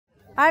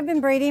I've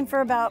been breeding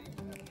for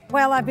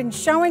I've been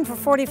showing for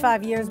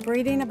 45 years,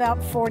 breeding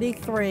about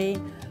 43.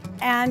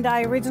 And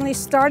I originally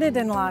started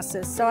in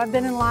Lhasas, so I've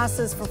been in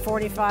Lhasas for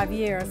 45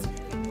 years.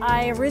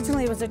 I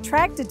originally was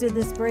attracted to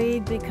this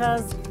breed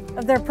because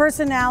of their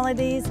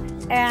personalities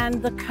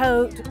and the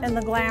coat and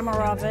the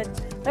glamour of it.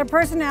 Their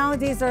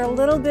personalities are a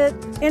little bit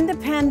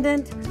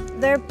independent.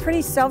 They're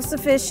pretty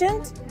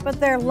self-sufficient, but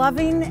they're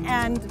loving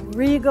and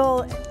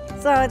regal,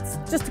 so it's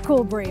just a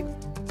cool breed.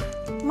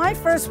 My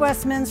first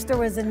Westminster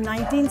was in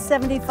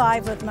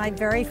 1975 with my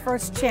very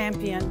first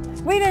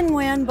champion. We didn't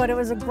win, but it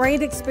was a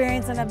great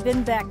experience, and I've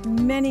been back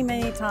many,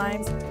 many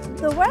times.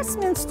 The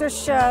Westminster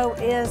show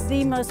is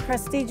the most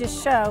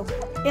prestigious show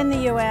in the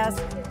U.S.,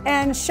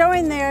 and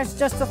showing there is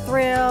just a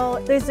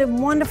thrill. There's a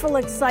wonderful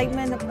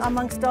excitement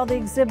amongst all the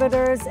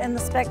exhibitors and the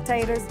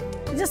spectators.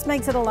 It just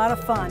makes it a lot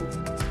of fun.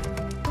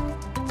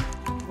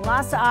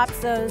 Lhasa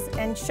Apsos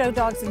and show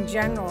dogs in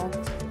general,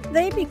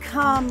 they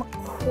become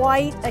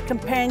quite a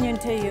companion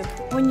to you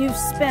when you've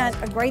spent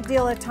a great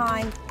deal of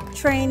time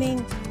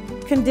training,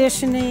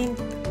 conditioning,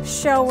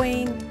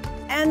 showing,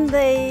 and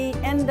they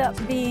end up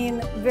being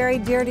very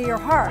dear to your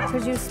heart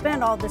because you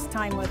spent all this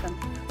time with them.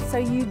 So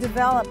you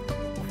develop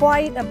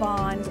quite a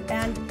bond,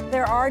 and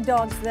there are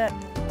dogs that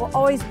will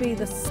always be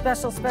the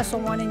special, special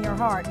one in your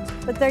heart,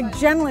 but they're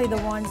generally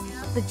the ones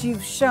that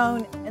you've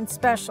shown and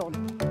specialed.